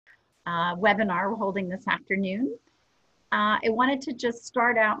webinar we're holding this afternoon. I wanted to just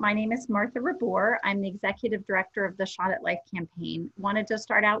start out, my name is Martha Rebour. I'm the Executive Director of the Shot at Life campaign. Wanted to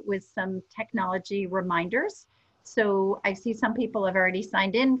start out with some technology reminders. So I see some people have already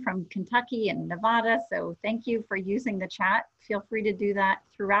signed in from Kentucky and Nevada, so thank you for using the chat. Feel free to do that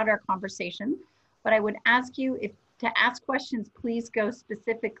throughout our conversation. But I would ask you, if to ask questions, please go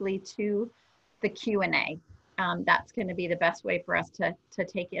specifically to the Q&A. That's going to be the best way for us to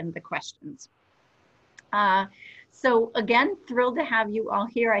take in the questions. So again, thrilled to have you all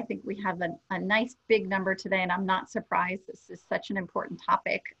here. I think we have a nice big number today, and I'm not surprised. This is such an important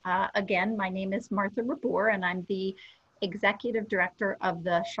topic. Again, my name is Martha Rebour, and I'm the Executive Director of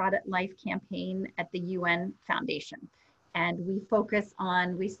the Shot at Life campaign at the UN Foundation. And we focus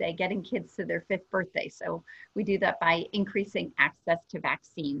on, we say, getting kids to their 5th birthday. So we do that by increasing access to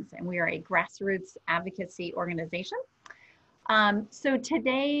vaccines. And we are a grassroots advocacy organization. So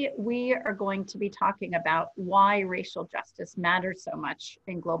today we are going to be talking about why racial justice matters so much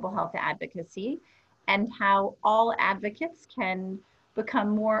in global health advocacy and how all advocates can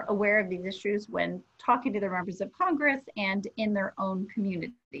become more aware of these issues when talking to their members of Congress and in their own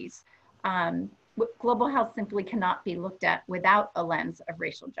communities. Global health simply cannot be looked at without a lens of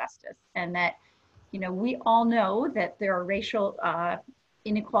racial justice, and that, you know, we all know that there are racial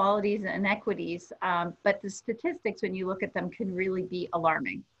inequalities and inequities, but the statistics, when you look at them, can really be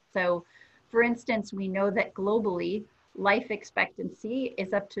alarming. So, for instance, we know that globally, life expectancy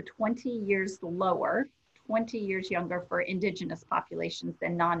is up to 20 years lower, 20 years younger for Indigenous populations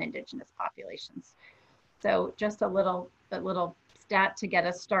than non-Indigenous populations. So just a little stat to get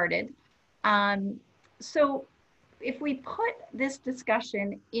us started. So if we put this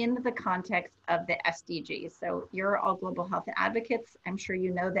discussion in the context of the SDGs, so you're all global health advocates, I'm sure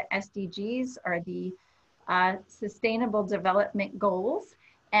you know that SDGs are the Sustainable Development Goals,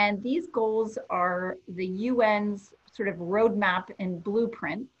 and these goals are the UN's sort of roadmap and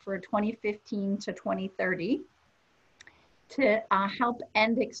blueprint for 2015 to 2030 to help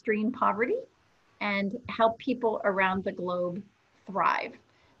end extreme poverty and help people around the globe thrive.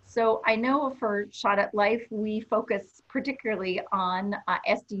 So I know for Shot at Life, we focus particularly on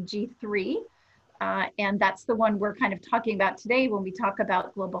SDG 3, and that's the one we're kind of talking about today when we talk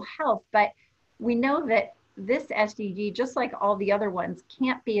about global health. But we know that this SDG, just like all the other ones,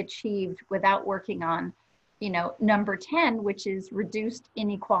 can't be achieved without working on, you know, number 10, which is reduced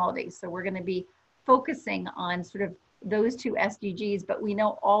inequality. So we're going to be focusing on sort of those 2 SDGs, but we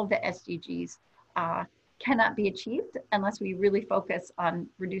know all the SDGs cannot be achieved unless we really focus on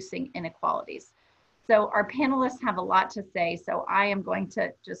reducing inequalities. So our panelists have a lot to say, so I am going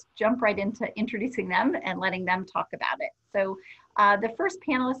to just jump right into introducing them and letting them talk about it. So the first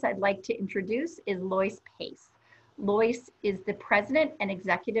panelist I'd like to introduce is Loyce Pace. Loyce is the President and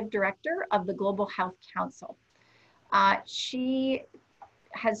Executive Director of the Global Health Council. She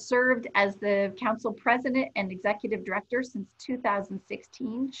has served as the Council President and Executive Director since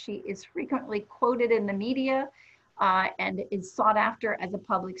 2016. She is frequently quoted in the media and is sought after as a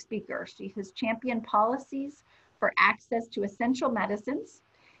public speaker. She has championed policies for access to essential medicines.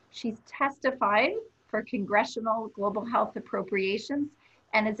 She's testified for congressional global health appropriations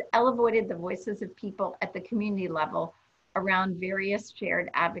and has elevated the voices of people at the community level around various shared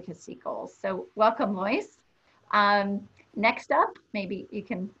advocacy goals. So welcome, Loyce. Next up, maybe you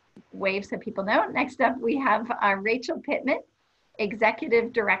can wave so people know. Next up, we have Rachel Pittman,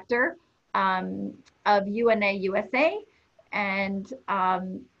 Executive Director of UNA USA. And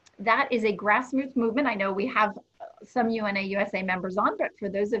that is a grassroots movement. I know we have some UNA USA members on, but for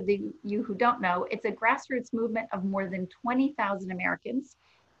those of you who don't know, it's a grassroots movement of more than 20,000 Americans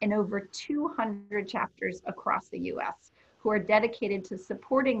in over 200 chapters across the US who are dedicated to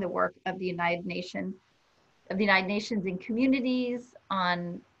supporting the work of the United Nations in communities,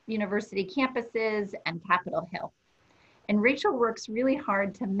 on university campuses, and Capitol Hill. And Rachel works really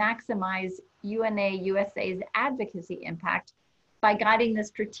hard to maximize UNA USA's advocacy impact by guiding the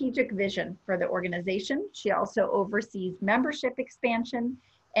strategic vision for the organization. She also oversees membership expansion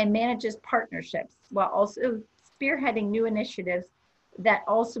and manages partnerships while also spearheading new initiatives that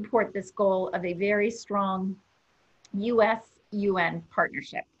all support this goal of a very strong US-UN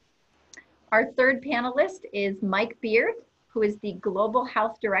partnership. Our third panelist is Mike Beard, who is the Global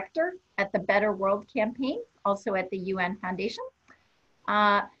Health Director at the Better World Campaign, also at the UN Foundation.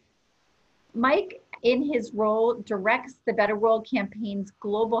 Mike, in his role, directs the Better World Campaign's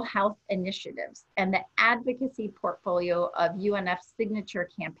global health initiatives and the advocacy portfolio of UNF's signature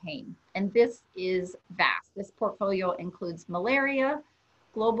campaign. And this is vast. This portfolio includes malaria,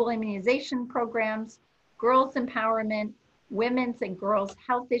 global immunization programs, girls empowerment, women's and girls'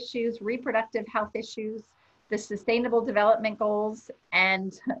 health issues, reproductive health issues, the Sustainable Development Goals,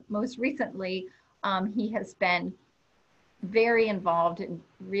 and most recently, he has been very involved and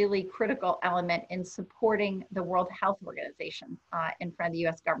really critical element in supporting the World Health Organization in front of the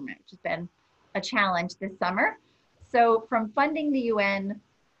US government, which has been a challenge this summer. So from funding the UN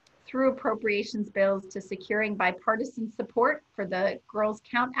through appropriations bills to securing bipartisan support for the Girls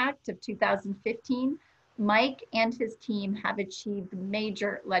Count Act of 2015, Mike and his team have achieved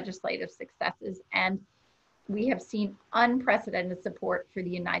major legislative successes, and we have seen unprecedented support for the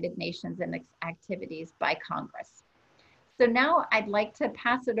United Nations and its activities by Congress. So now I'd like to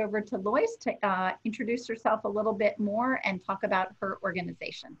pass it over to Loyce to introduce herself a little bit more and talk about her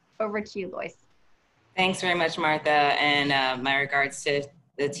organization. Over to you, Loyce. Thanks very much, Martha, and my regards to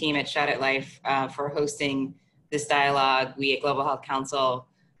the team at Shot at Life for hosting this dialogue. We at Global Health Council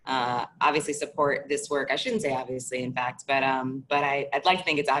obviously support this work. I shouldn't say obviously, in fact, but I'd like to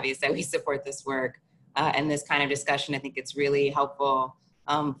think it's obvious that we support this work and this kind of discussion. I think it's really helpful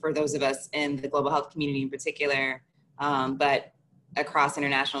for those of us in the global health community in particular, but across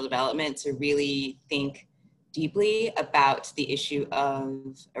international development, to really think deeply about the issue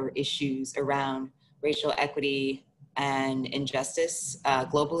of, or issues around, racial equity and injustice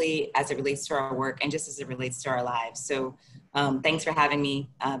globally as it relates to our work and just as it relates to our lives. So thanks for having me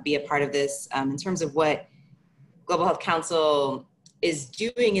be a part of this. In terms of what Global Health Council is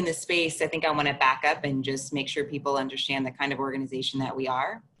doing in this space, I think I want to back up and just make sure people understand the kind of organization that we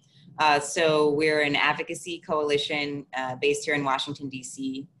are. So we're an advocacy coalition based here in Washington,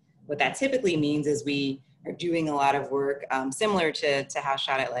 D.C. What that typically means is we are doing a lot of work similar to how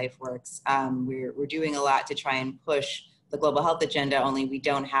Shot at Life works. We're doing a lot to try and push the global health agenda, only we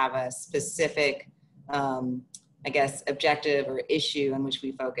don't have a specific, I guess, objective or issue in which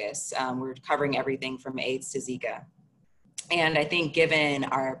we focus. We're covering everything from AIDS to Zika. And I think given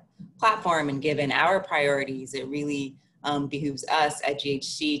our platform and given our priorities, it really behooves us at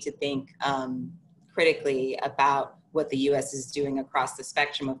GHC to think critically about what the US is doing across the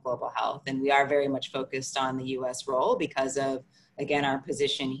spectrum of global health. And we are very much focused on the US role because of, again, our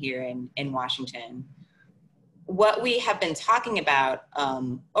position here in Washington. What we have been talking about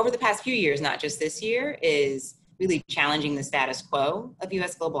over the past few years, not just this year, is really challenging the status quo of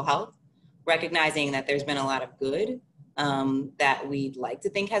US global health, recognizing that there's been a lot of good that we'd like to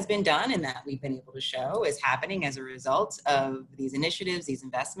think has been done and that we've been able to show is happening as a result of these initiatives, these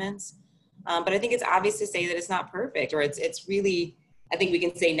investments. But I think it's obvious to say that it's not perfect, or it's really, I think we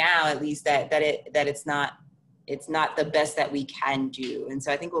can say now at least that it's not the best that we can do. And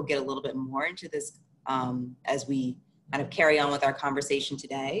so I think we'll get a little bit more into this as we kind of carry on with our conversation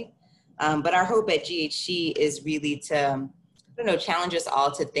today. But our hope at GHC is really to, I don't know, challenge us all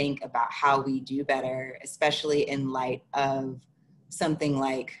to think about how we do better, especially in light of something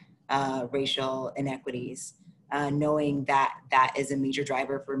like racial inequities. Knowing that that is a major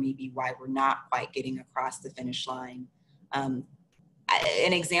driver for maybe why we're not quite getting across the finish line. An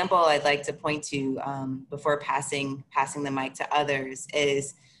example I'd like to point to before passing the mic to others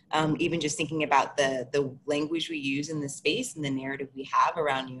is even just thinking about the language we use in the space and the narrative we have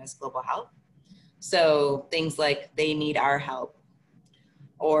around US global health. So things like they need our help,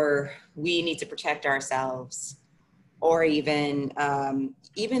 or we need to protect ourselves, or even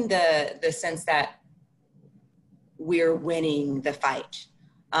the sense that we're winning the fight.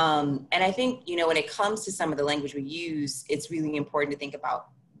 And I think, you know, when it comes to some of the language we use, it's really important to think about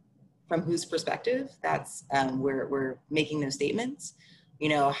from whose perspective that's we're making those statements. You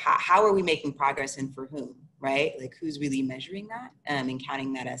know, how are we making progress and for whom, right? Like who's really measuring that and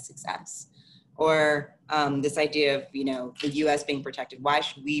counting that as success? Or this idea of, you know, the US being protected. Why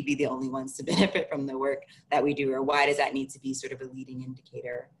should we be the only ones to benefit from the work that we do? Or why does that need to be sort of a leading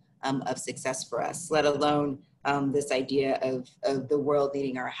indicator of success for us, let alone this idea of the world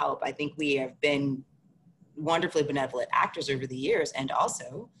needing our help? I think we have been wonderfully benevolent actors over the years, and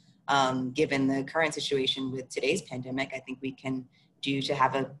also given the current situation with today's pandemic, I think we can do to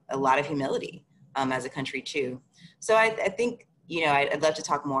have a lot of humility as a country too. So I think, you know, I'd love to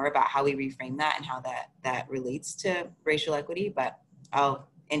talk more about how we reframe that and how that relates to racial equity, but I'll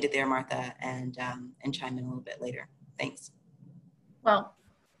end it there, Martha, and chime in a little bit later. Thanks. Well,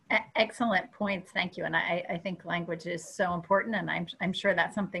 excellent points. Thank you. And I think language is so important, and I'm sure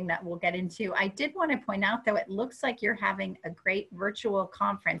that's something that we'll get into. I did want to point out, though, it looks like you're having a great virtual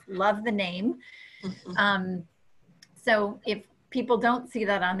conference. Love the name. So if people don't see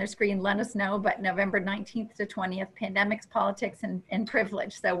that on their screen, let us know. But November 19th to 20th, Pandemics, Politics, and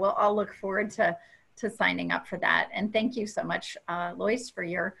Privilege. So we'll all look forward to signing up for that. And thank you so much, Loyce, for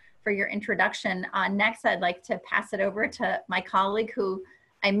your for your introduction. Next, I'd like to pass it over to my colleague who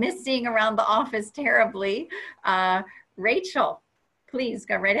I miss seeing around the office terribly, Rachel. Please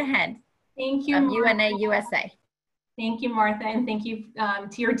go right ahead. Thank you, of Martha. UNA USA. Thank you, Martha, and thank you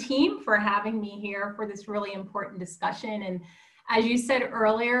to your team for having me here for this really important discussion. And as you said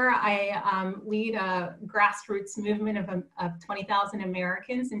earlier, I lead a grassroots movement of 20,000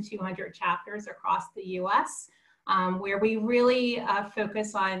 Americans in 200 chapters across the US, where we really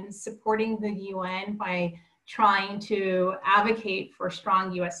focus on supporting the UN by trying to advocate for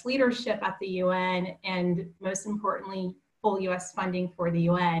strong US leadership at the UN, and most importantly, full US funding for the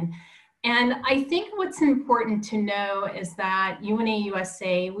UN. And I think what's important to know is that UNA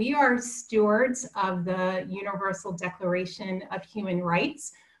USA, we are stewards of the Universal Declaration of Human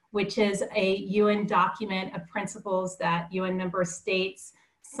Rights, which is a UN document of principles that UN member states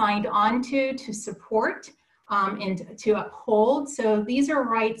signed on to support and to uphold. So these are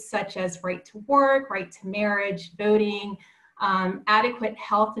rights such as right to work, right to marriage, voting, adequate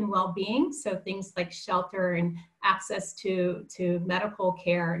health and well-being, so things like shelter and access to medical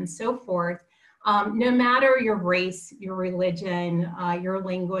care and so forth, no matter your race, your religion, your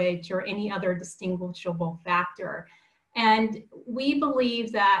language, or any other distinguishable factor. And we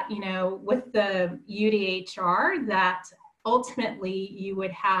believe that, you know, with the UDHR, that ultimately you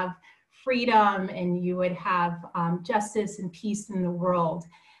would have freedom and you would have justice and peace in the world.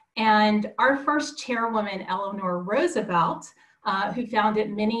 And our first chairwoman, Eleanor Roosevelt, who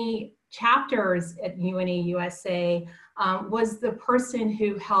founded many chapters at UNA USA, was the person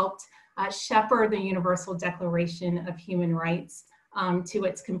who helped shepherd the Universal Declaration of Human Rights to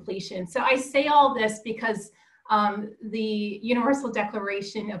its completion. So I say all this because the Universal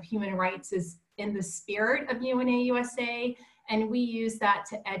Declaration of Human Rights is in the spirit of UNA USA, and we use that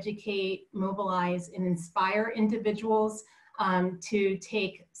to educate, mobilize, and inspire individuals to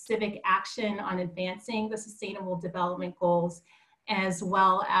take civic action on advancing the Sustainable Development Goals, as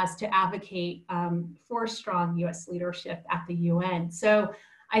well as to advocate for strong US leadership at the UN. So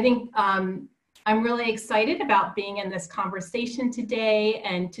I think I'm really excited about being in this conversation today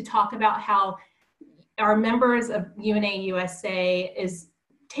and to talk about how our members of UNA USA is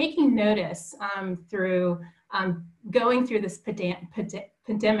taking notice through going through this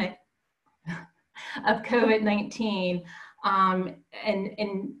pandemic of COVID-19,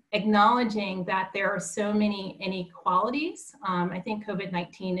 and acknowledging that there are so many inequalities. I think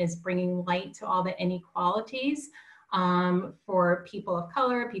COVID-19 is bringing light to all the inequalities for people of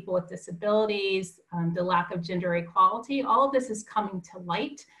color, people with disabilities, the lack of gender equality. All of this is coming to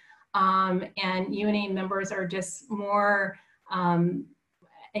light, and UNA members are just more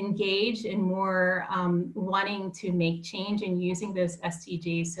engaged and more wanting to make change and using those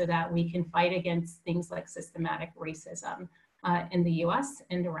SDGs so that we can fight against things like systematic racism in the US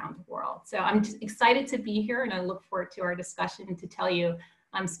and around the world. So I'm just excited to be here, and I look forward to our discussion and to tell you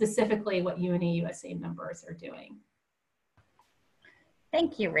specifically what UNA USA members are doing.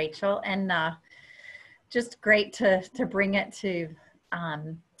 Thank you, Rachel. And just great to bring it to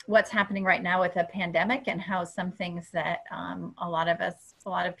what's happening right now with a pandemic, and how some things that a lot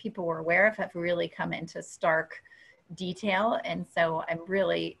of people were aware of have really come into stark detail. And so I'm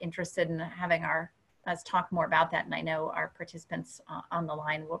really interested in having us talk more about that. And I know our participants on the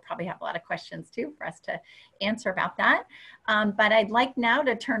line will probably have a lot of questions too for us to answer about that. But I'd like now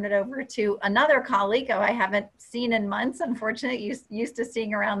to turn it over to another colleague who I haven't seen in months, unfortunately, used to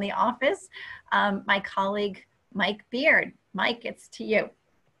seeing around the office, my colleague, Mike Beard. Mike, it's to you.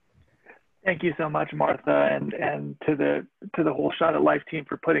 Thank you so much, Martha, and to the whole Shot at Life team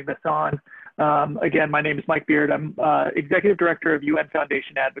for putting this on. Again, my name is Mike Beard. I'm Executive Director of UN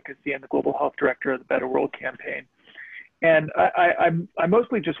Foundation Advocacy and the Global Health Director of the Better World Campaign. And I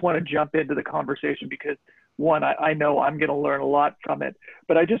mostly just want to jump into the conversation because, one, I know I'm going to learn a lot from it,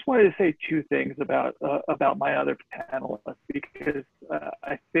 but I just wanted to say two things about my other panelists, because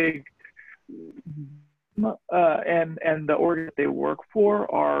I think and the org they work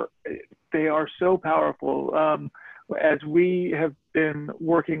for they are so powerful. As we have been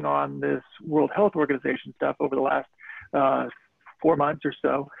working on this World Health Organization stuff over the last 4 months or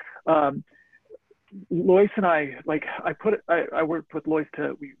so, Loyce and I worked with Loyce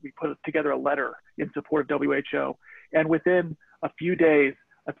we put together a letter in support of WHO, and within a few days,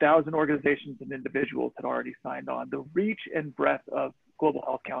 1,000 organizations and individuals had already signed on. The reach and breadth of Global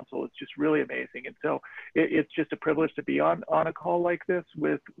Health Council is just really amazing, and so it's just a privilege to be on a call like this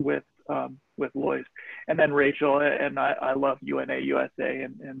with Loyce. And then Rachel, and I love UNA USA,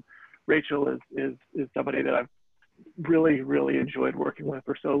 and Rachel is somebody that I've really enjoyed working with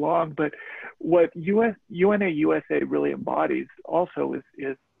for so long. But what UNA USA really embodies also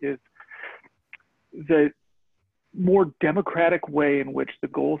is is the more democratic way in which the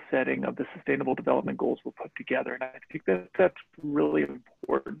goal setting of the Sustainable Development Goals were put together. And I think that that's really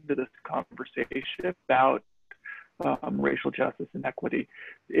important to this conversation about racial justice and equity.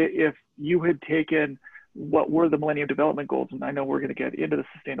 If you had taken what were the Millennium Development Goals, and I know we're going to get into the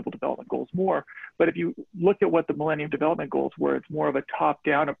Sustainable Development Goals more, but if you look at what the Millennium Development Goals were, it's more of a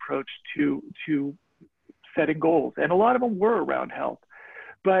top-down approach to setting goals. And a lot of them were around health.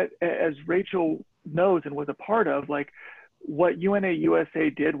 But as Rachel knows and was a part of, like, what UNA USA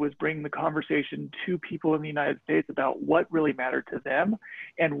did was bring the conversation to people in the United States about what really mattered to them,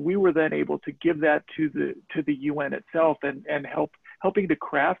 and we were then able to give that to the UN itself and helping to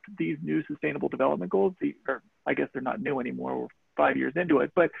craft these new Sustainable Development Goals. Or I guess they're not new anymore. We're 5 years into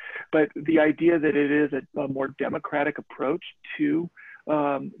it, but the idea that it is a more democratic approach to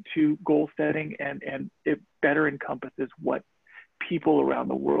goal setting, and it better encompasses what people around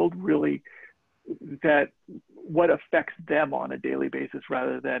the world really, that what affects them on a daily basis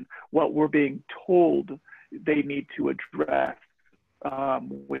rather than what we're being told they need to address,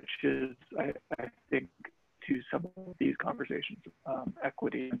 which is, I think, to some of these conversations,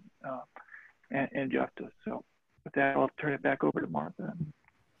 equity and justice. So with that, I'll turn it back over to Martha.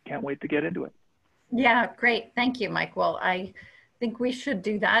 Can't wait to get into it. Yeah, great. Thank you, Mike. Well, I think we should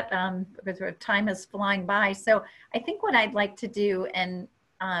do that because our time is flying by. So I think what I'd like to do, and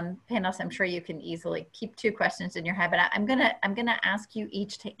panelists, I'm sure you can easily keep 2 questions in your head, but I'm gonna ask you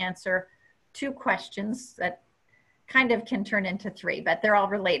each to answer 2 questions that kind of can turn into 3, but they're all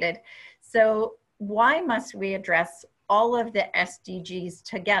related. So why must we address all of the SDGs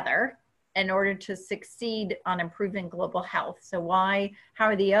together in order to succeed on improving global health? So how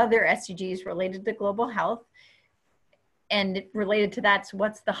are the other SDGs related to global health? And related to that, so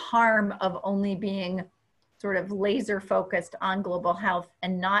what's the harm of only being sort of laser focused on global health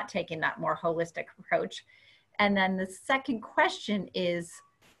and not taking that more holistic approach? And then the second question is,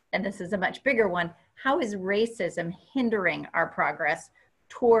 and this is a much bigger one, how is racism hindering our progress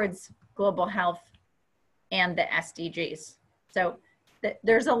towards global health and the SDGs? So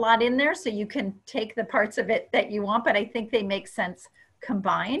there's a lot in there, so you can take the parts of it that you want, but I think they make sense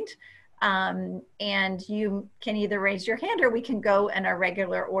combined. And you can either raise your hand or we can go in our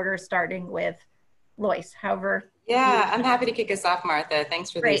regular order, starting with Loyce, however. Yeah, I'm happy to kick us off, Martha.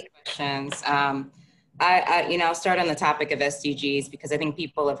 Thanks for these questions. I'll start on the topic of SDGs because I think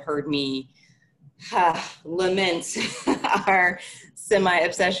people have heard me lament our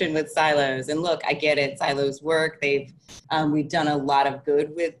semi-obsession with silos. And look, I get it. Silos work. We've done a lot of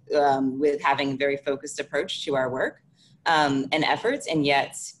good with having a very focused approach to our work and efforts, and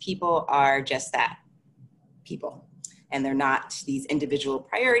yet people are just that, people. And they're not these individual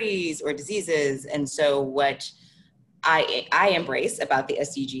priorities or diseases. And so what I embrace about the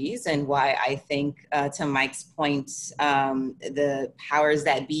SDGs, and why I think, to Mike's point, the powers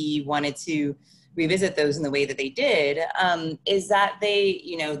that be wanted to revisit those in the way that they did, is that they,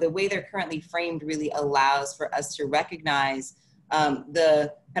 the way they're currently framed really allows for us to recognize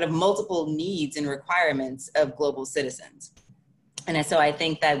the kind of multiple needs and requirements of global citizens. And so I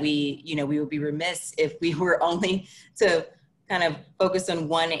think that we would be remiss if we were only to kind of focus on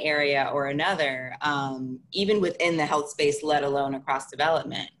one area or another, even within the health space, let alone across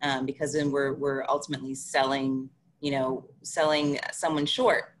development, because then we're ultimately selling someone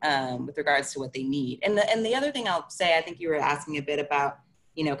short with regards to what they need. And the other thing I'll say, I think you were asking a bit about,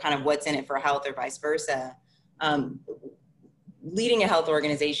 kind of what's in it for health or vice versa. Leading a health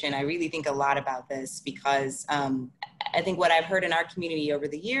organization, I really think a lot about this because I think what I've heard in our community over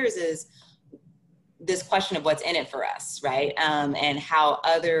the years is this question of what's in it for us, right? And how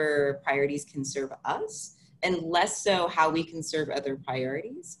other priorities can serve us, and less so how we can serve other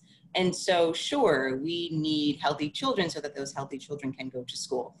priorities. And so, sure, we need healthy children so that those healthy children can go to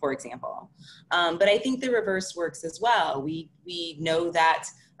school, for example. But I think the reverse works as well. We know that,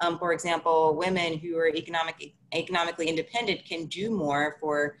 for example, women who are economically independent can do more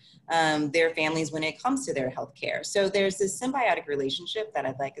for their families when it comes to their health care. So there's this symbiotic relationship that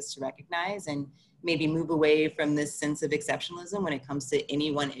I'd like us to recognize, and maybe move away from this sense of exceptionalism when it comes to any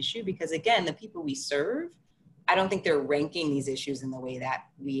one issue, because again, the people we serve, I don't think they're ranking these issues in the way that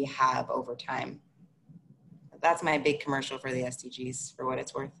we have over time. That's my big commercial for the SDGs, for what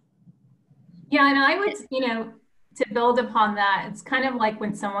it's worth. Yeah, and I would, to build upon that, it's kind of like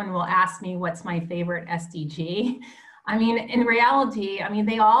when someone will ask me what's my favorite SDG. I mean, in reality,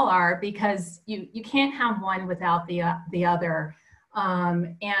 they all are, because you can't have one without the other.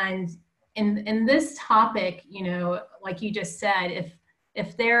 And in this topic, like you just said,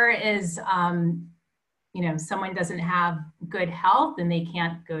 if there is someone doesn't have good health and they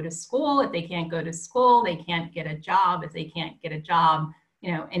can't go to school. If they can't go to school, they can't get a job. If they can't get a job,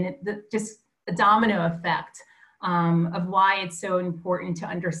 and just a domino effect of why it's so important to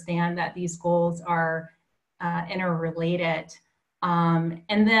understand that these goals are interrelated. And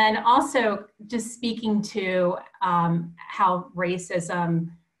then also just speaking to how racism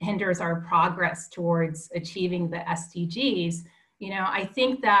hinders our progress towards achieving the SDGs. I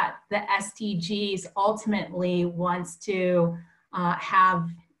think that the SDGs ultimately wants to have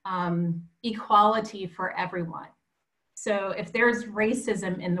equality for everyone. So if there's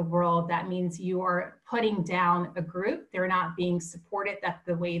racism in the world, that means you are putting down a group. They're not being supported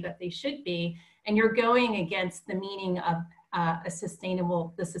the way that they should be. And you're going against the meaning of the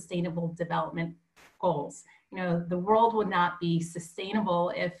sustainable development goals. The world would not be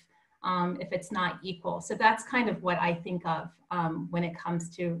sustainable if it's not equal. So that's kind of what I think of when it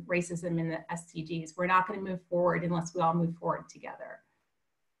comes to racism in the SDGs. We're not going to move forward unless we all move forward together.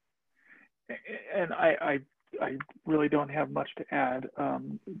 And I really don't have much to add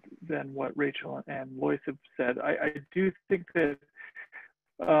than what Rachel and Loyce have said. I do think that,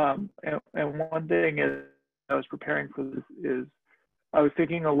 and one thing is, I was preparing for this is, I was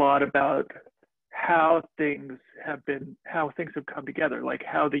thinking a lot about how things have come together, like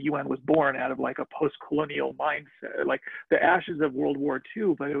how the UN was born out of like a post-colonial mindset, like the ashes of World War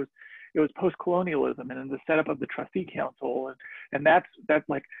II, but it was post-colonialism and the setup of the Trustee Council, and that's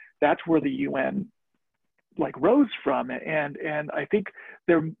where the UN like rose from. And I think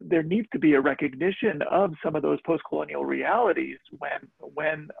there needs to be a recognition of some of those post-colonial realities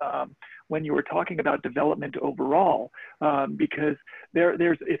when you were talking about development overall, because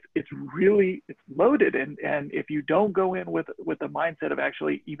it's loaded, and if you don't go in with the mindset of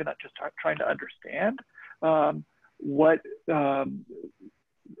actually even just trying to understand what the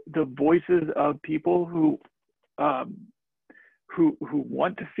voices of people who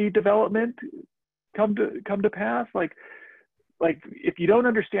want to see development come to pass, like if you don't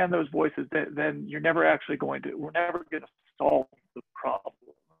understand those voices, then we're never going to solve the problem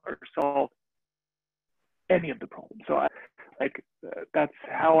or solve any of the problems. So that's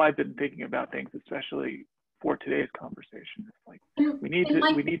how I've been thinking about things, especially for today's conversation. It's like we need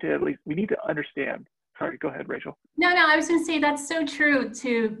to understand. Sorry, go ahead, Rachel. No, I was going to say that's so true,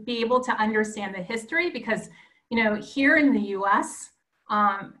 to be able to understand the history, because here in the U.S.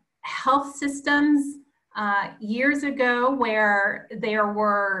 Health systems years ago, where there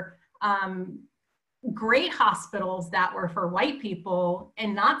were great hospitals that were for white people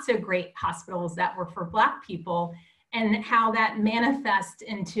and not so great hospitals that were for Black people, and how that manifests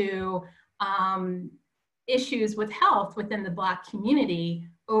into issues with health within the Black community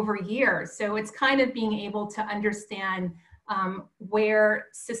over years. So it's kind of being able to understand where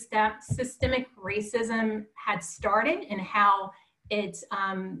systemic racism had started and how it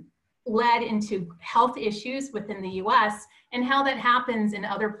led into health issues within the US, and how that happens in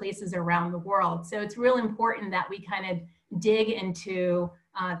other places around the world. So it's real important that we kind of dig into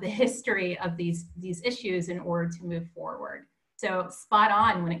the history of these issues in order to move forward. So spot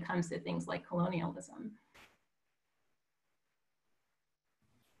on when it comes to things like colonialism.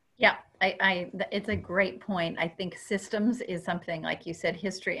 Yeah, it's a great point. I think systems is something, like you said,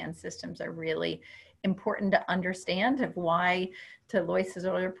 history and systems are really important to understand, of why, to Loyce's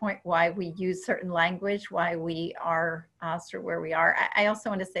earlier point, why we use certain language, why we are sort of where we are. I also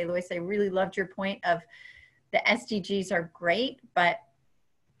want to say, Loyce, I really loved your point of the SDGs are great, but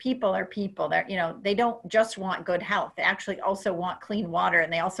people are people. They don't just want good health. They actually also want clean water,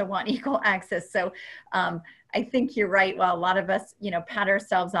 and they also want equal access. So I think you're right. While a lot of us, pat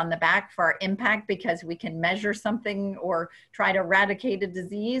ourselves on the back for our impact because we can measure something or try to eradicate a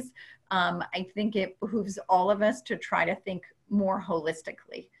disease, I think it behooves all of us to try to think more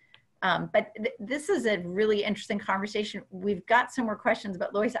holistically. But this is a really interesting conversation. We've got some more questions,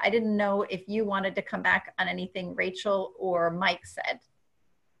 but Loyce, I didn't know if you wanted to come back on anything Rachel or Mike said.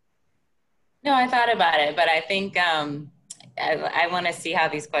 No, I thought about it, but I think I want to see how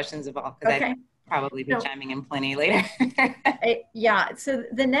these questions evolve, because Okay. I'd probably be chiming in plenty later. Yeah, so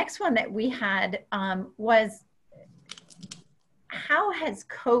the next one that we had was, how has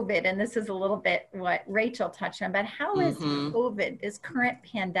COVID, and this is a little bit what Rachel touched on, but how has COVID, this current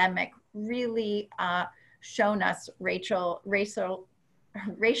pandemic, really shown us, Rachel, racial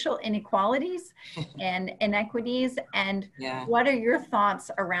inequalities and inequities, and what are your thoughts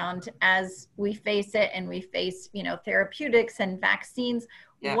around, as we face it and we face, therapeutics and vaccines,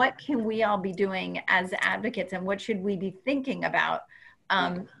 what can we all be doing as advocates, and what should we be thinking about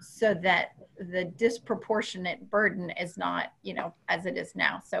so that the disproportionate burden is not, as it is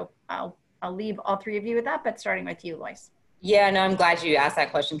now? So I'll I'll leave all three of you with that, but starting with you, Loyce. Yeah, no, I'm glad you asked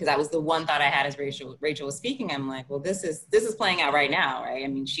that question because that was the one thought I had as Rachel was speaking. I'm like, well, this is playing out right now, right? I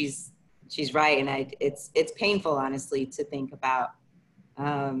mean, she's right, and it's painful, honestly, to think about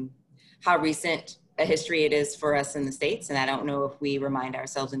how recent a history it is for us in the States, and I don't know if we remind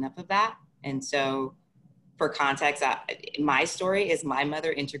ourselves enough of that. And so, for context, my story is my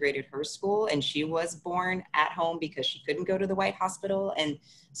mother integrated her school, and she was born at home because she couldn't go to the White Hospital. And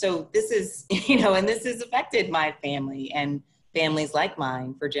so this is, and this has affected my family and families like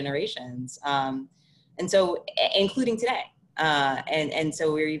mine for generations. And so, including today. And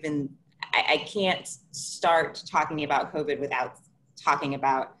so I can't start talking about COVID without talking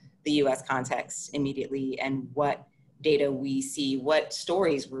about the US context immediately and what data we see, what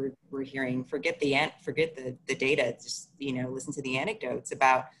stories we're hearing. Forget the data, just listen to the anecdotes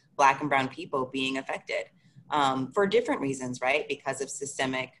about Black and brown people being affected for different reasons, right? Because of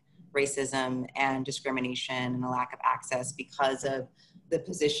systemic racism and discrimination and a lack of access, because of the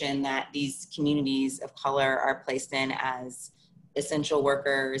position that these communities of color are placed in as essential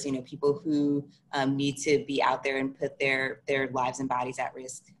workers, people who need to be out there and put their lives and bodies at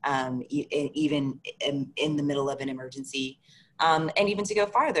risk, even in the middle of an emergency. And even to go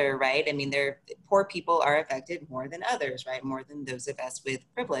farther, right? I mean, poor people are affected more than others, right? More than those of us with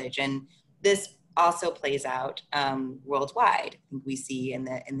privilege. And this also plays out worldwide. I think we see in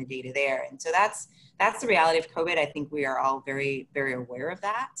the data there. And so that's the reality of COVID. I think we are all very, very aware of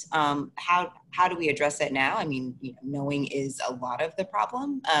that. How do we address it now? I mean, knowing is a lot of the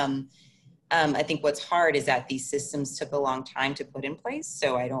problem. I think what's hard is that these systems took a long time to put in place.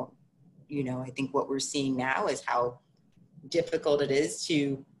 So I think what we're seeing now is how difficult it is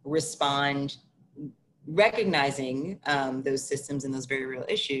to respond, recognizing those systems and those very real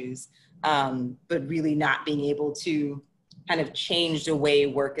issues, but really not being able to kind of change the way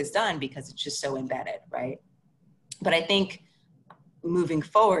work is done because it's just so embedded, right? But I think moving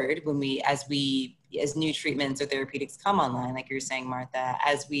forward, as new treatments or therapeutics come online, like you're saying, Martha,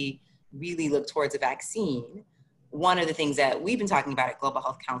 as we really look towards a vaccine, one of the things that we've been talking about at Global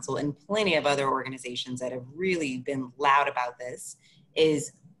Health Council and plenty of other organizations that have really been loud about this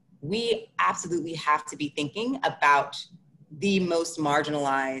is we absolutely have to be thinking about the most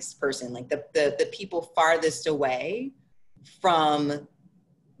marginalized person, like the people farthest away from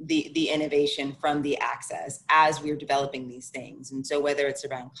the innovation, from the access as we're developing these things. And so whether it's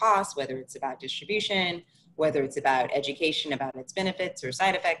around cost, whether it's about distribution, whether it's about education, about its benefits or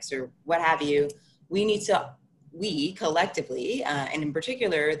side effects or what have you, we collectively, and in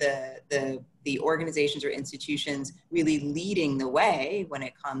particular, the organizations or institutions really leading the way when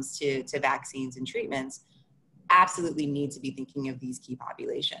it comes to vaccines and treatments, absolutely need to be thinking of these key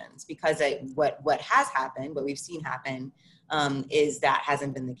populations, because what has happened, what we've seen happen, is that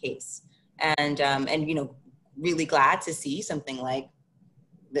hasn't been the case. And really glad to see something like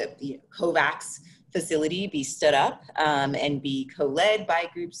the COVAX facility be stood up and be co-led by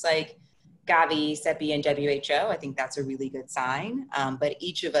groups like Gavi, CEPI, and WHO. I think that's a really good sign. But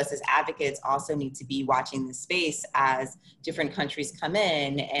each of us as advocates also need to be watching this space as different countries come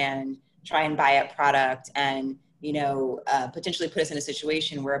in and try and buy up product and potentially put us in a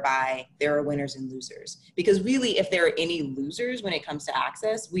situation whereby there are winners and losers. Because really, if there are any losers when it comes to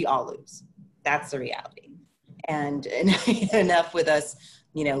access, we all lose. That's the reality. And enough with us,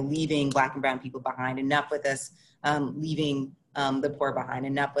 leaving Black and brown people behind, enough with us leaving the poor behind,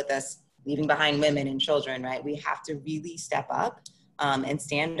 enough with us leaving behind women and children, right? We have to really step up and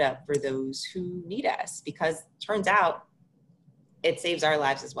stand up for those who need us, because turns out it saves our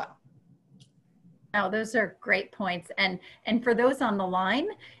lives as well. Oh, those are great points. And for those on the line,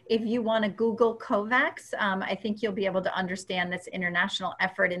 if you want to Google COVAX, I think you'll be able to understand this international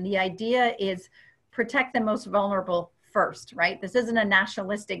effort. And the idea is protect the most vulnerable first, right? This isn't a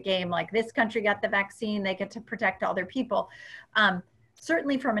nationalistic game like this country got the vaccine, they get to protect all their people.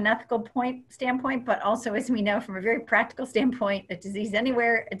 Certainly from an ethical standpoint, but also, as we know, from a very practical standpoint, a disease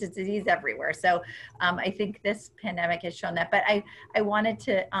anywhere, it's a disease everywhere. So I think this pandemic has shown that. But I wanted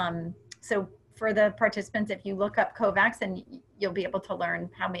to, so for the participants, if you look up COVAX, and you'll be able to learn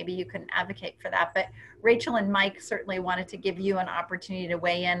how maybe you can advocate for that. But Rachel and Mike certainly wanted to give you an opportunity to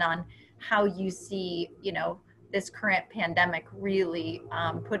weigh in on how you see, this current pandemic really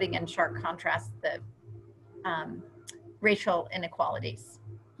putting in sharp contrast the racial inequalities.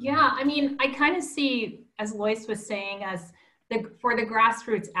 Yeah, I mean, I kind of see, as Loyce was saying, as for the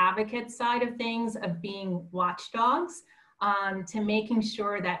grassroots advocate side of things, of being watchdogs, to making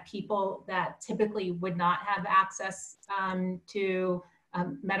sure that people that typically would not have access to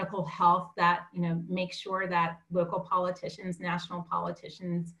medical health, that make sure that local politicians, national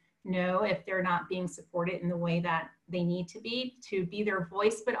politicians know if they're not being supported in the way that they need to be their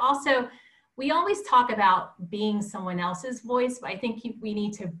voice. But also, we always talk about being someone else's voice, but I think we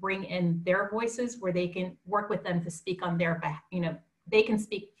need to bring in their voices where they can work with them to speak on their behalf, they can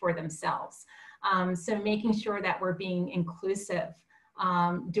speak for themselves. So making sure that we're being inclusive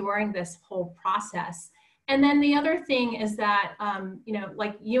during this whole process. And then the other thing is that,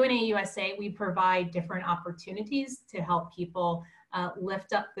 like UNA USA, we provide different opportunities to help people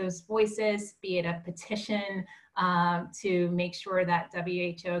lift up those voices, be it a petition to make sure that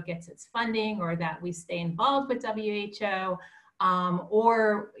WHO gets its funding or that we stay involved with WHO.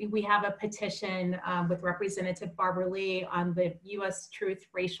 Or we have a petition with Representative Barbara Lee on the U.S. Truth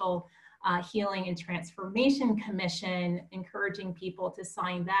Racial Healing and Transformation Commission, encouraging people to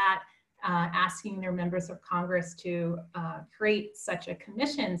sign that, asking their members of Congress to create such a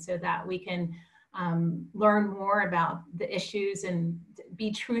commission so that we can learn more about the issues and be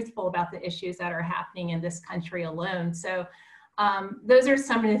truthful about the issues that are happening in this country alone. So those are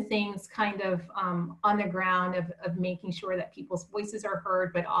some of the things kind of on the ground of making sure that people's voices are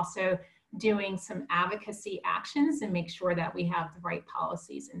heard, but also doing some advocacy actions and make sure that we have the right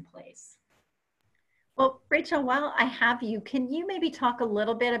policies in place. Well, Rachel, while I have you, can you maybe talk a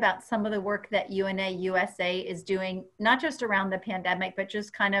little bit about some of the work that UNA USA is doing, not just around the pandemic, but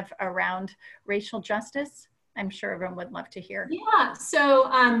just kind of around racial justice? I'm sure everyone would love to hear. Yeah, so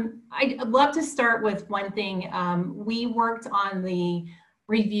I'd love to start with one thing. We worked on the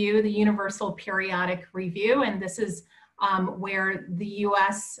review, the Universal Periodic Review, and this is where the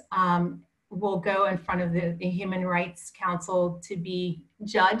US will go in front of the Human Rights Council to be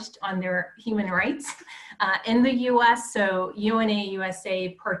judged on their human rights in the US. So UNA USA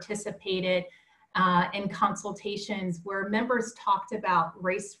participated in consultations where members talked about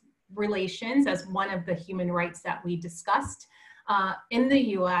race relations as one of the human rights that we discussed in the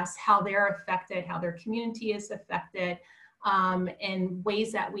US, how they're affected, how their community is affected, and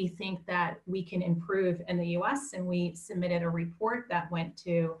ways that we think that we can improve in the US. And we submitted a report that went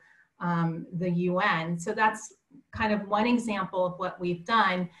to the UN. So that's kind of one example of what we've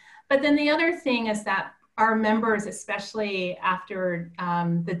done. But then the other thing is that our members, especially after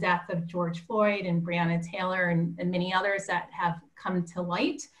the death of George Floyd and Breonna Taylor and many others that have come to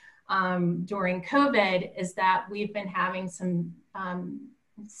light during COVID, is that we've been having some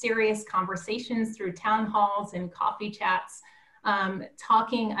serious conversations through town halls and coffee chats,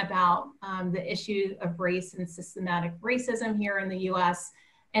 talking about the issue of race and systematic racism here in the US,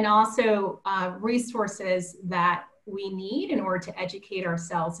 and also resources that we need in order to educate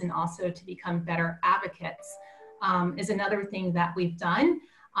ourselves and also to become better advocates is another thing that we've done.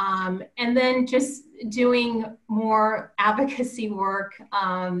 And then just doing more advocacy work,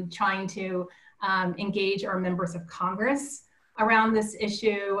 trying to engage our members of Congress around this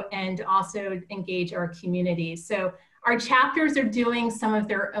issue and also engage our communities. So our chapters are doing some of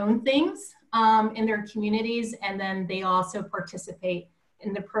their own things in their communities, and then they also participate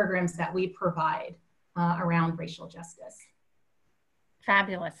in the programs that we provide around racial justice.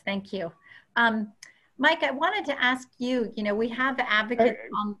 Fabulous, thank you. Mike, I wanted to ask you, we have advocates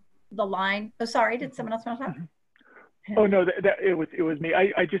on the line. Oh, sorry, did someone else want to talk? Oh no, it was me.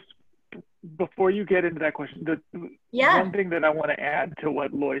 I just, before you get into that question, one thing that I want to add to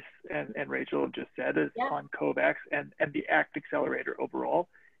what Loyce and Rachel just said is on COVAX and the ACT Accelerator overall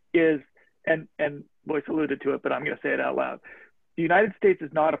is, and Loyce alluded to it, but I'm going to say it out loud. The United States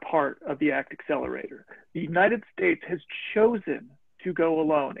is not a part of the ACT Accelerator. The United States has chosen to go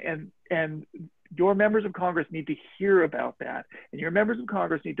alone, and your members of Congress need to hear about that, and your members of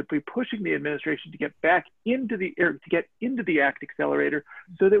Congress need to be pushing the administration to get back into the ACT Accelerator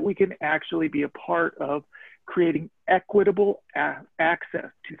so that we can actually be a part of creating equitable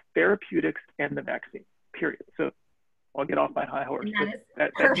access to therapeutics and the vaccine, period. So I'll get off my high horse.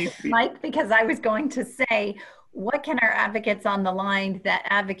 That needs to be, Mike, because I was going to say, what can our advocates on the line that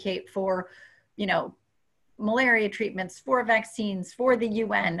advocate for, malaria treatments, for vaccines, for the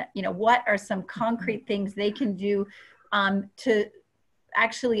UN, what are some concrete things they can do to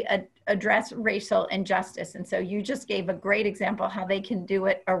actually address racial injustice? And so you just gave a great example how they can do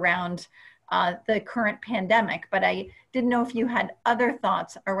it around the current pandemic, but I didn't know if you had other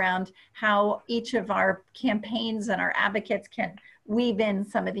thoughts around how each of our campaigns and our advocates can weave in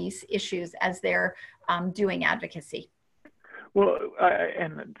some of these issues as they're doing advocacy. Well,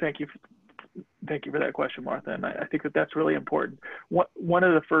 and thank you for that question, Martha. And I think that that's really important. One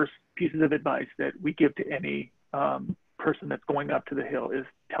of the first pieces of advice that we give to any person that's going up to the Hill is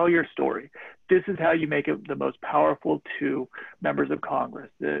tell your story. This is how you make it the most powerful to members of Congress,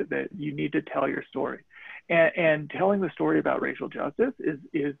 that you need to tell your story. And telling the story about racial justice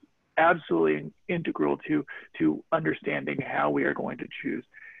is absolutely integral to understanding how we are going to choose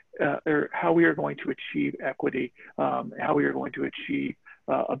or how we are going to achieve equity, how we are going to achieve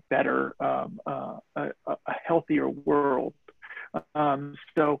a better, a healthier world.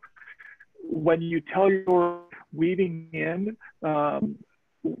 So when you tell your weaving in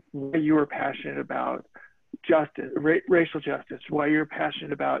why you are passionate about justice, racial justice, why you're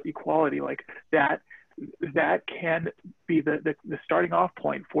passionate about equality, like that can be the starting off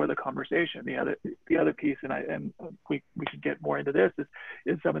point for the conversation. The other piece, and we should get more into this,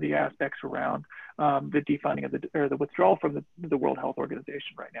 is some of the aspects around the defunding of the withdrawal from the World Health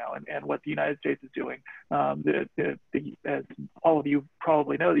Organization right now, and what the United States is doing. As all of you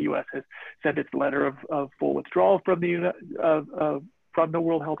probably know, the U.S. has sent its letter of full withdrawal from from the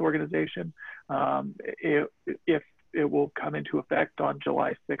World Health Organization. If it will come into effect on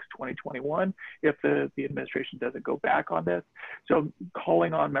July 6, 2021, if the administration doesn't go back on this. So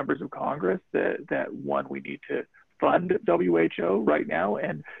calling on members of Congress that one, we need to fund WHO right now,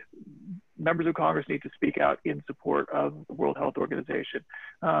 and members of Congress need to speak out in support of the World Health Organization.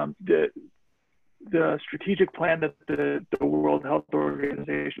 The strategic plan that the World Health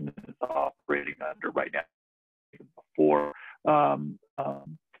Organization is operating under right now, before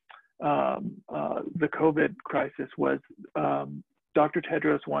the COVID crisis, was Dr.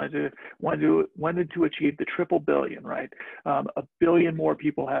 Tedros wanted to achieve the triple billion, right? 1 billion more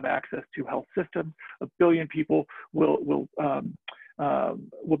people have access to health systems. 1 billion people will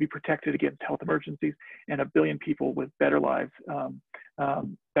be protected against health emergencies, and 1 billion people with better lives,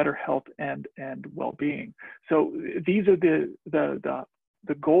 better health and well-being. So these are the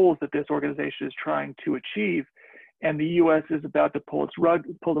goals that this organization is trying to achieve. And the U.S. is about to pull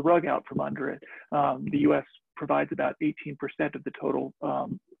the rug out from under it. The U.S. provides about 18% of the total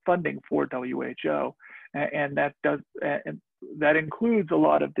funding for WHO, and that includes a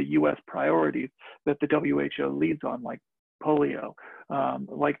lot of the U.S. priorities that the WHO leads on, like polio,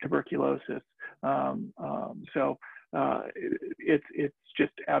 like tuberculosis. So it's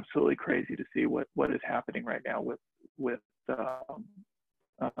just absolutely crazy to see what is happening right now with the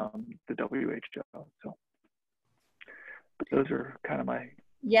WHO. So those are kind of my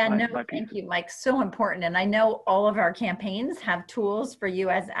thank you, Mike. So important. And I know all of our campaigns have tools for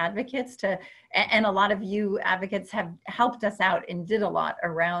you as advocates and a lot of you advocates have helped us out and did a lot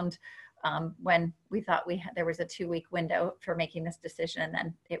around when we thought there was a 2-week window for making this decision, and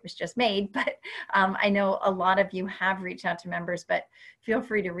then it was just made. But I know a lot of you have reached out to members, but feel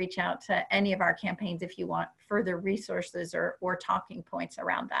free to reach out to any of our campaigns if you want further resources or talking points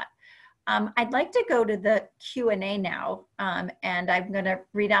around that. I'd like to go to the Q&A now, and I'm going to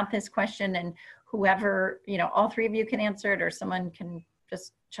read out this question, and whoever, all three of you can answer it, or someone can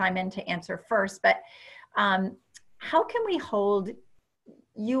just chime in to answer first. But how can we hold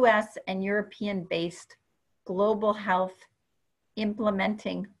US and European-based global health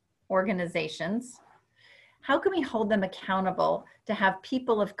implementing organizations? How can we hold them accountable to have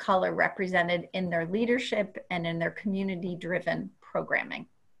people of color represented in their leadership and in their community-driven programming?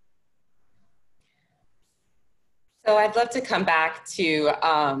 So I'd love to come back to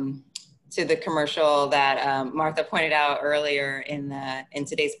the commercial that Martha pointed out earlier in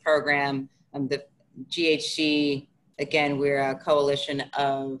today's program. The GHC, again, we're a coalition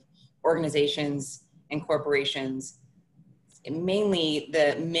of organizations and corporations, mainly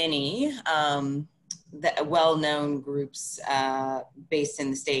the well-known groups based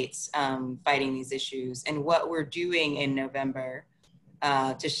in the States fighting these issues. And what we're doing in November,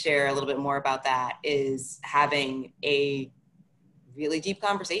 to share a little bit more about that, is having a really deep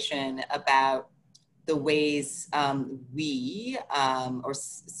conversation about the ways we or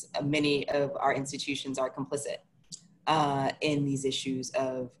many of our institutions are complicit in these issues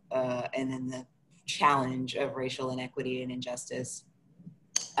of and in the challenge of racial inequity and injustice.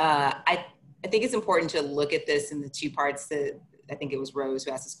 I think it's important to look at this in the two parts that I think it was Rose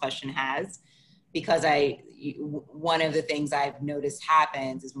who asked this question has. Because one of the things I've noticed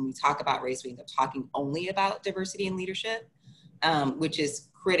happens is when we talk about race, we end up talking only about diversity in leadership, which is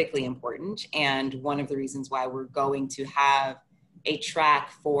critically important. And one of the reasons why we're going to have a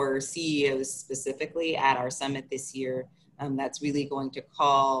track for CEOs specifically at our summit this year, that's really going to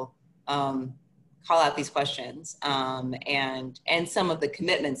call out these questions and some of the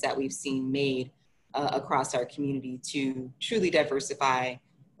commitments that we've seen made across our community to truly diversify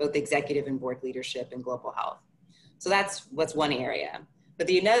both executive and board leadership in global health. So that's what's one area. But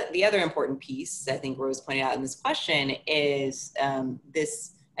the other important piece, I think Rose pointed out in this question, is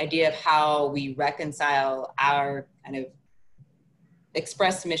this idea of how we reconcile our kind of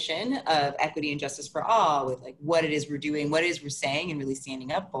express mission of equity and justice for all, with like what it is we're doing, what it is we're saying and really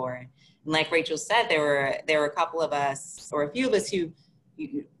standing up for. And like Rachel said, there were a couple of us, or a few of us, who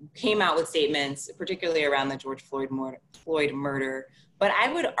came out with statements, particularly around the George Floyd murder. But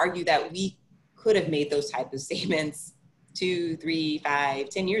I would argue that we could have made those types of statements 2, 3, 5,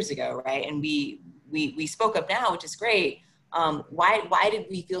 10 years ago, right? And we spoke up now, which is great. Why did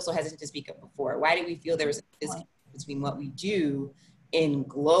we feel so hesitant to speak up before? Why did we feel there was a disconnect between what we do in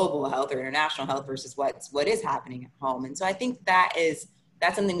global health or international health versus what is happening at home? And so I think that's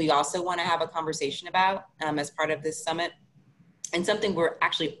something we also want to have a conversation about as part of this summit, and something we're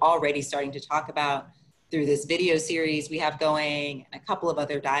actually already starting to talk about through this video series we have going and a couple of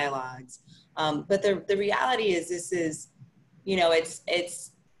other dialogues. But the reality is, this is,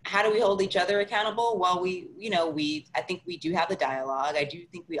 it's how do we hold each other accountable? Well, I think we do have the dialogue. I do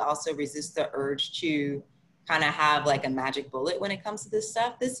think we also resist the urge to kind of have like a magic bullet when it comes to this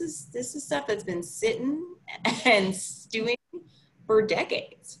stuff. This is stuff that's been sitting and stewing for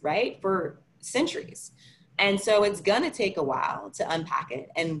decades, right? For centuries. And so it's gonna take a while to unpack it.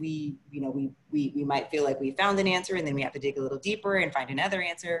 And we might feel like we found an answer, and then we have to dig a little deeper and find another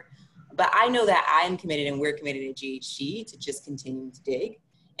answer. But I know that I'm committed, and we're committed at GHC, to just continuing to dig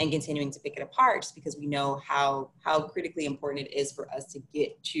and continuing to pick it apart, just because we know how critically important it is for us to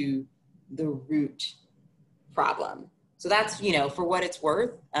get to the root problem. So that's, for what it's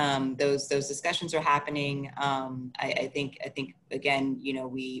worth, those discussions are happening. I think again,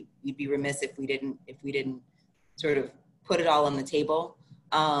 we'd be remiss if we didn't sort of put it all on the table.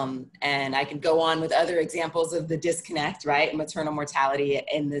 And I could go on with other examples of the disconnect, right? Maternal mortality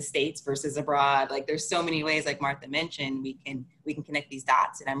in the States versus abroad. Like, there's so many ways, like Martha mentioned, we can connect these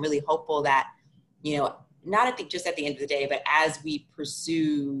dots. And I'm really hopeful that, not just at the end of the day, but as we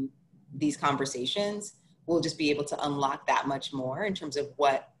pursue these conversations, we'll just be able to unlock that much more in terms of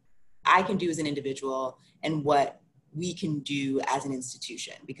what I can do as an individual and what we can do as an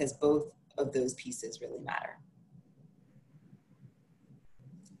institution, because both of those pieces really matter.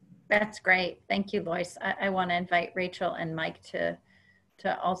 That's great. Thank you, Loyce. I want to invite Rachel and Mike to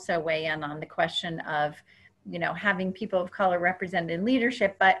also weigh in on the question of, having people of color represented in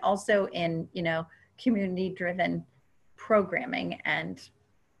leadership, but also in, community-driven programming and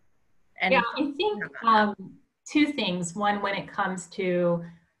yeah, I think two things. One, when it comes to,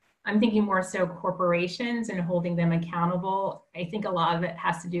 I'm thinking more so corporations and holding them accountable. I think a lot of it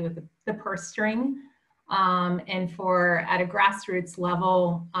has to do with the purse string. And at a grassroots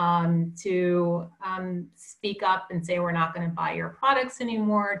level, to speak up and say, we're not going to buy your products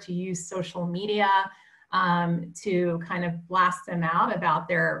anymore, to use social media to kind of blast them out about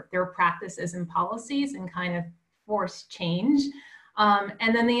their practices and policies and kind of force change.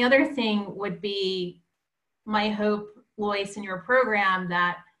 And then the other thing would be, my hope, Loyce, in your program,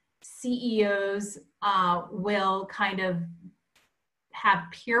 that CEOs will kind of have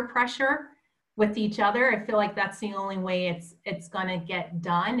peer pressure with each other. I feel like that's the only way it's going to get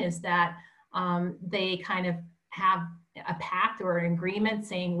done, is that they kind of have a pact or an agreement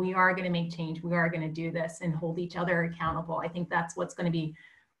saying, we are going to make change, we are going to do this, and hold each other accountable. I think that's what's going to be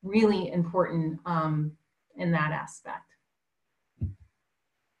really important in that aspect.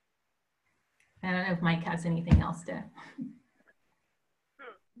 I don't know if Mike has anything else to.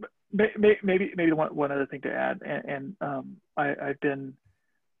 Maybe one other thing to add, and I've been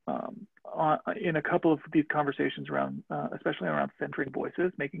in a couple of these conversations around, especially around centering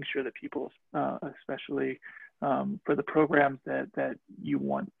voices, making sure that people, especially for the programs that you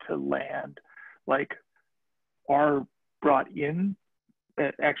want to land, like, are brought in,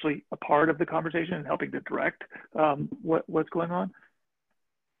 actually a part of the conversation and helping to direct what's going on.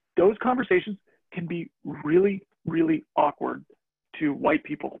 Those conversations can be really, really awkward to white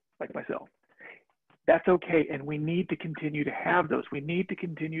people like myself. That's okay, and we need to continue to have those. We need to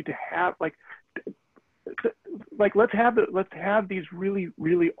continue to have let's have these really,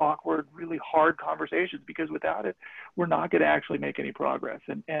 really awkward, really hard conversations, because without it, we're not going to actually make any progress.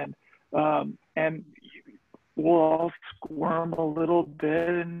 And we'll all squirm a little bit,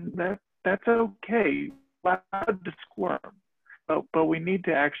 and that's okay. Allowed to squirm, but we need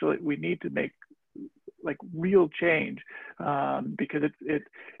to make like real change, because it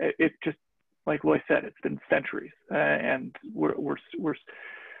just, like Loyce said, it's been centuries, and we're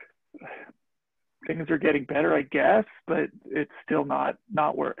things are getting better, I guess, but it's still not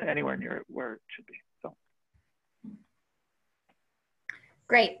anywhere near where it should be. So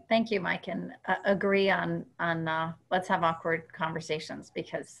great, thank you, Mike, and agree on let's have awkward conversations,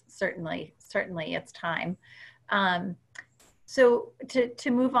 because certainly it's time. So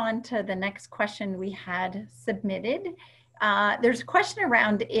to move on to the next question we had submitted, there's a question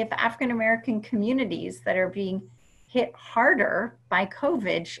around if African-American communities that are being hit harder by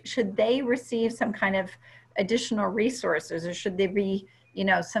COVID, should they receive some kind of additional resources, or should there be, you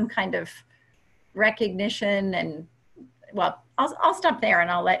know, some kind of recognition? And well, I'll stop there and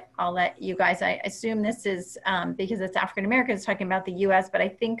I'll let you guys, I assume this is because it's African Americans talking about the US, but I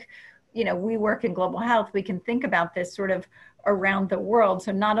think, you know, we work in global health, we can think about this sort of around the world.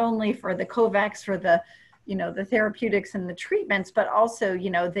 So not only for the COVAX, for the, you know, the therapeutics and the treatments, but also, you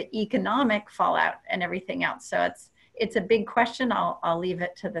know, the economic fallout and everything else. So it's a big question. I'll leave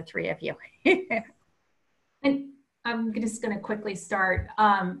it to the three of you. And I'm just going to quickly start.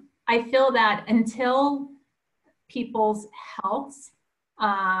 I feel that until people's healths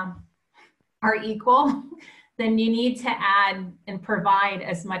are equal, then you need to add and provide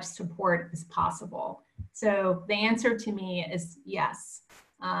as much support as possible. So the answer to me is yes.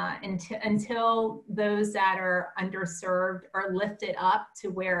 Until those that are underserved are lifted up to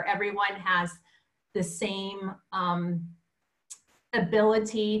where everyone has the same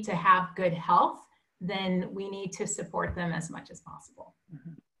ability to have good health, then we need to support them as much as possible.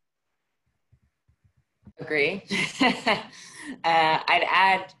 Mm-hmm. Agree. I'd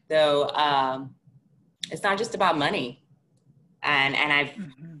add though, it's not just about money. And I've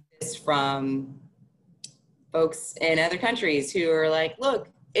heard this from folks in other countries who are like, look,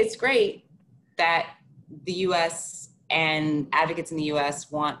 it's great that the US and advocates in the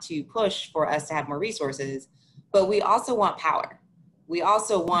US want to push for us to have more resources, but we also want power. We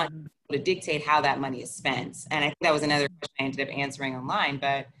also want to dictate how that money is spent. And I think that was another question I ended up answering online,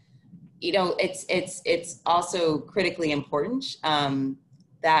 but you know, it's also critically important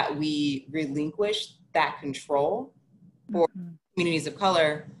that we relinquish that control for communities of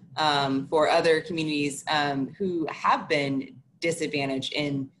color, for other communities who have been disadvantaged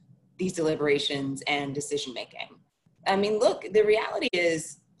in these deliberations and decision making. I mean, look, the reality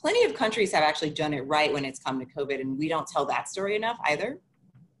is plenty of countries have actually done it right when it's come to COVID, and we don't tell that story enough either.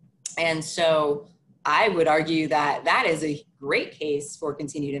 And so I would argue that that is a great case for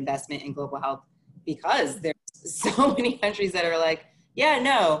continued investment in global health, because there's so many countries that are like, yeah,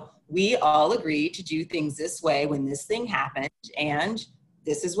 no, we all agreed to do things this way when this thing happened, and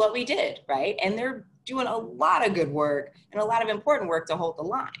this is what we did, right? And they're doing a lot of good work and a lot of important work to hold the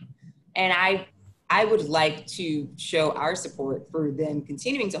line. And I would like to show our support for them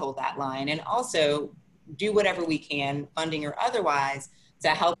continuing to hold that line, and also do whatever we can, funding or otherwise, to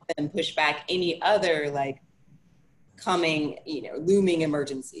help them push back any other like coming, you know, looming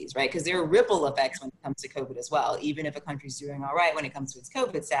emergencies, right? Because there are ripple effects when it comes to COVID as well. Even if a country's doing all right when it comes to its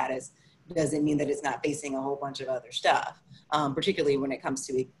COVID status, doesn't mean that it's not facing a whole bunch of other stuff, particularly when it comes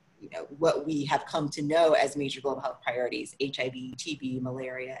to, you know, what we have come to know as major global health priorities, HIV, TB,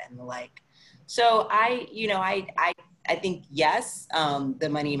 malaria, and the like. So I think, yes, the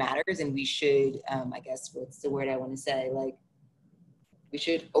money matters, and we should, I guess, what's the word I want to say, like, we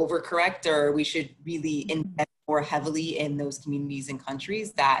should overcorrect, or we should really invest more heavily in those communities and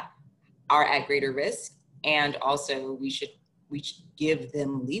countries that are at greater risk. And also we should give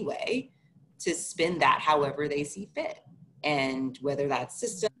them leeway to spin that however they see fit. And whether that's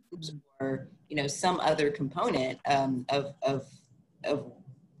systems or, you know, some other component of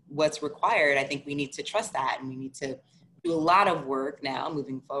what's required, I think we need to trust that, and we need to do a lot of work now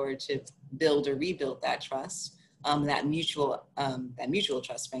moving forward to build or rebuild that trust. That mutual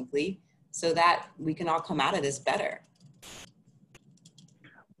trust, frankly, so that we can all come out of this better.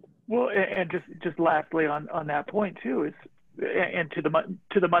 Well, and just lastly on that point too is, and to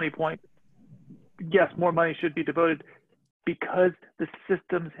the money point, yes, more money should be devoted, because the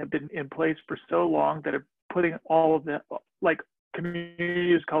systems have been in place for so long that are putting all of the like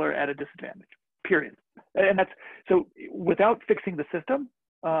communities of color at a disadvantage. Period. And that's so. Without fixing the system,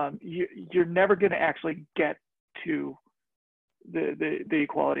 you're never going to actually get to the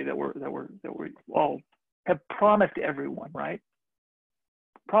equality that we all have promised everyone, right?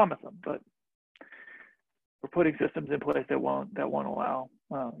 Promise them, but we're putting systems in place that won't allow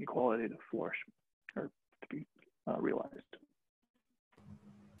equality to flourish or to be realized.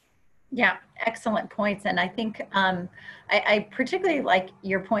 Yeah, excellent points. And I think I particularly like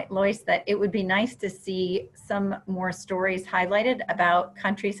your point, Loyce, that it would be nice to see some more stories highlighted about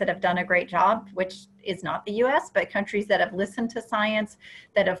countries that have done a great job, which is not the US, but countries that have listened to science,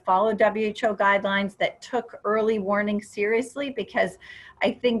 that have followed WHO guidelines, that took early warning seriously, because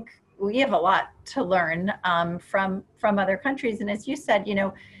I think we have a lot to learn from other countries. And as you said, you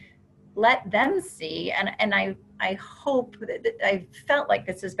know, let them see, and I hope that I felt like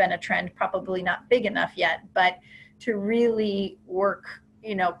this has been a trend, probably not big enough yet, but to really work,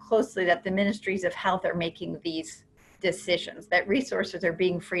 you know, closely, that the ministries of health are making these decisions, that resources are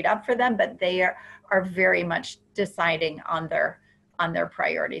being freed up for them, but they are very much deciding on their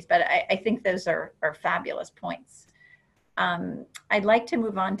priorities. But I think those are fabulous points. I'd like to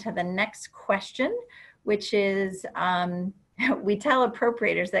move on to the next question, which is, we tell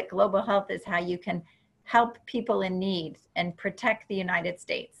appropriators that global health is how you can help people in need and protect the United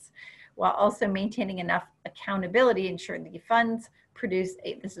States, while also maintaining enough accountability, ensuring the funds produce,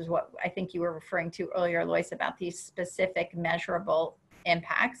 this is what I think you were referring to earlier, Loyce, about these specific measurable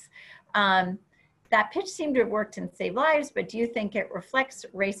impacts. That pitch seemed to have worked and saved lives, but do you think it reflects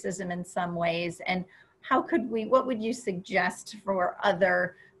racism in some ways? And how could we, what would you suggest for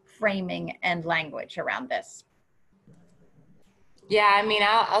other framing and language around this? Yeah, I mean,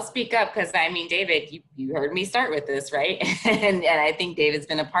 I'll speak up because I mean, David, you heard me start with this, right? and I think David's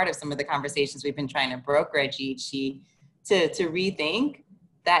been a part of some of the conversations we've been trying to broker at GHG to rethink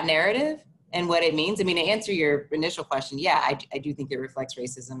that narrative and what it means. I mean, to answer your initial question, yeah, I do think it reflects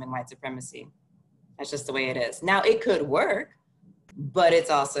racism and white supremacy. That's just the way it is. Now, it could work, but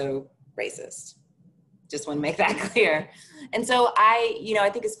it's also racist. Just want to make that clear. And so I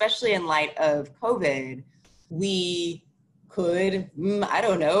think especially in light of COVID, we could, I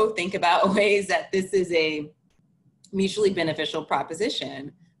don't know, think about ways that this is a mutually beneficial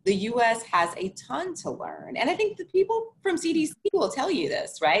proposition. The US has a ton to learn. And I think the people from CDC will tell you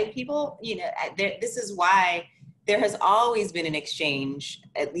this, right? People, this is why there has always been an exchange,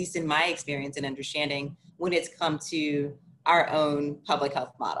 at least in my experience and understanding, when it's come to our own public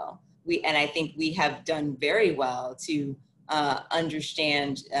health model. And I think we have done very well to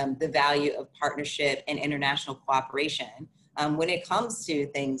understand the value of partnership and international cooperation when it comes to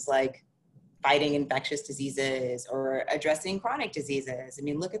things like fighting infectious diseases or addressing chronic diseases. I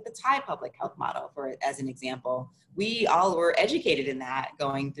mean, look at the Thai public health model as an example. We all were educated in that,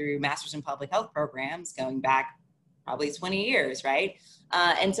 going through Masters in Public Health programs, going back probably 20 years, right?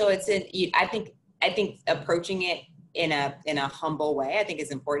 And so I think approaching it in a humble way, I think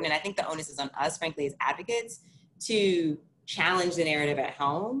is important. And I think the onus is on us, frankly, as advocates, to challenge the narrative at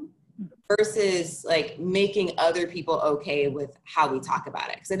home versus like making other people okay with how we talk about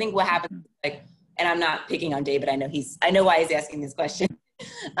it. Because I think what happens, like, and I'm not picking on David, I know why he's asking this question.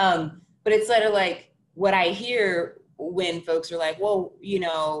 But it's sort of like what I hear when folks are like, well,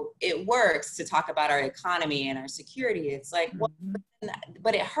 it works to talk about our economy and our security. It's like, well,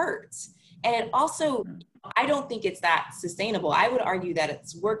 but it hurts. And it also, I don't think it's that sustainable. I would argue that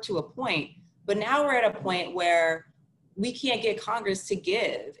it's worked to a point, but now we're at a point where we can't get Congress to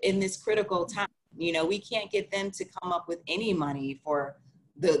give in this critical time. We can't get them to come up with any money for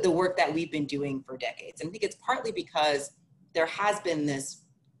the work that we've been doing for decades. And I think it's partly because there has been this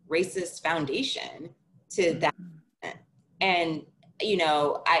racist foundation to that. And,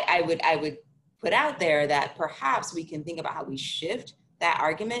 I would put out there that perhaps we can think about how we shift that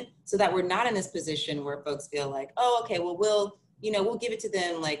argument so that we're not in this position where folks feel like, oh, okay, well, we'll give it to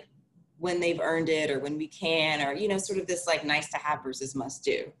them like when they've earned it or when we can, or, sort of this like nice to have versus must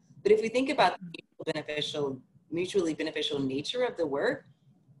do. But if we think about the mutually beneficial nature of the work,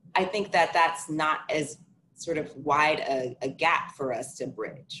 I think that that's not as sort of wide a gap for us to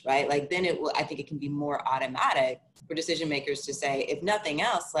bridge, right? Like then I think it can be more automatic for decision makers to say, if nothing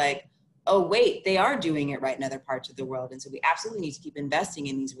else, like, oh, wait, they are doing it right in other parts of the world. And so we absolutely need to keep investing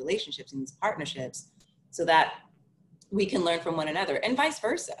in these relationships and these partnerships so that we can learn from one another and vice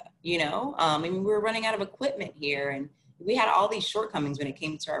versa, I mean, we're running out of equipment here and we had all these shortcomings when it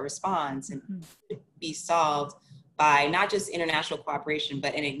came to our response, and be solved by not just international cooperation,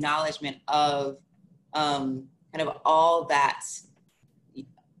 but an acknowledgement of kind of all that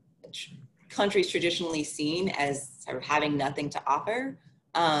countries traditionally seen as sort of having nothing to offer.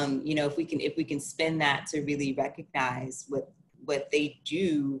 If we can spin that to really recognize what they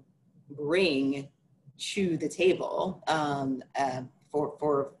do bring to the table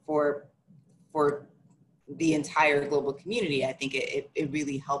for the entire global community, I think it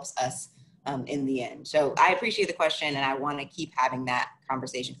really helps us in the end. So I appreciate the question, and I want to keep having that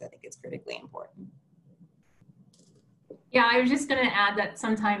conversation because I think it's critically important. Yeah, I was just going to add that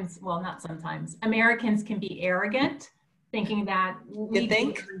sometimes, well, not sometimes, Americans can be arrogant, thinking that we do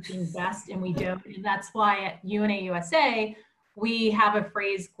everything best and we don't. And that's why at UNA USA, we have a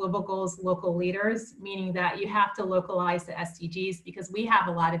phrase, global goals, local leaders, meaning that you have to localize the SDGs because we have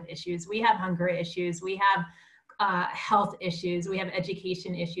a lot of issues. We have hunger issues, we have health issues, we have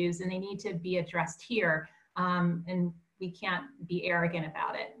education issues, and they need to be addressed here. And we can't be arrogant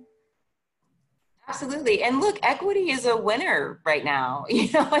about it. Absolutely. And look, equity is a winner right now.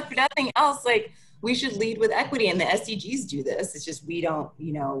 If nothing else, like we should lead with equity, and the SDGs do this. It's just we don't,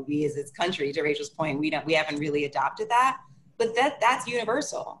 you know, we as this country, to Rachel's point, we haven't really adopted that, but that's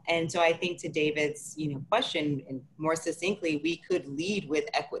universal. And so I think to David's, you know, question, and more succinctly, we could lead with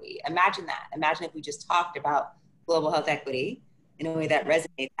equity. Imagine that. Imagine if we just talked about global health equity in a way that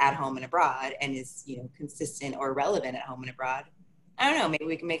resonates at home and abroad and is, you know, consistent or relevant at home and abroad. I don't know, maybe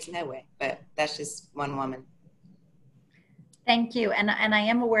we can make some headway, but that's just one woman. Thank you. And I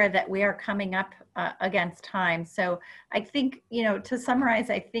am aware that we are coming up against time. So I think, you know, to summarize,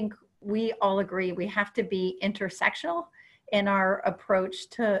 I think we all agree we have to be intersectional in our approach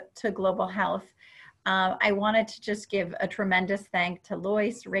to global health. I wanted to just give a tremendous thank to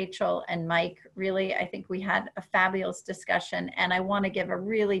Loyce, Rachel, and Mike. Really, I think we had a fabulous discussion. And I want to give a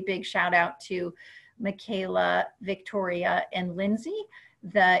really big shout out to Michaela, Victoria, and Lindsay,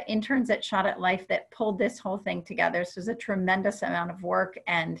 the interns at Shot at Life that pulled this whole thing together. So it was a tremendous amount of work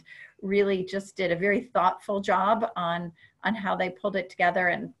and really just did a very thoughtful job on how they pulled it together.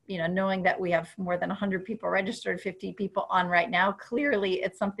 And, you know, knowing that we have more than 100 people registered, 50 people on right now, clearly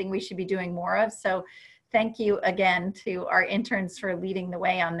it's something we should be doing more of. So thank you again to our interns for leading the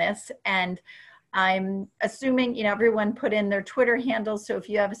way on this. And I'm assuming, you know, everyone put in their Twitter handles. So if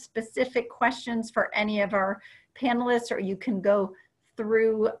you have specific questions for any of our panelists, or you can go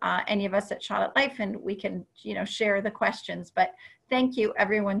through any of us at Shot at Life and we can, you know, share the questions. But thank you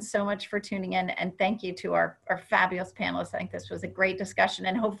everyone so much for tuning in, and thank you to our fabulous panelists. I think this was a great discussion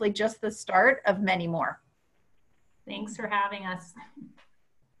and hopefully just the start of many more. Thanks for having us.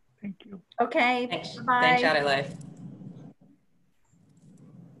 Thank you. Okay. Thanks, bye. Thanks, Shot at Life.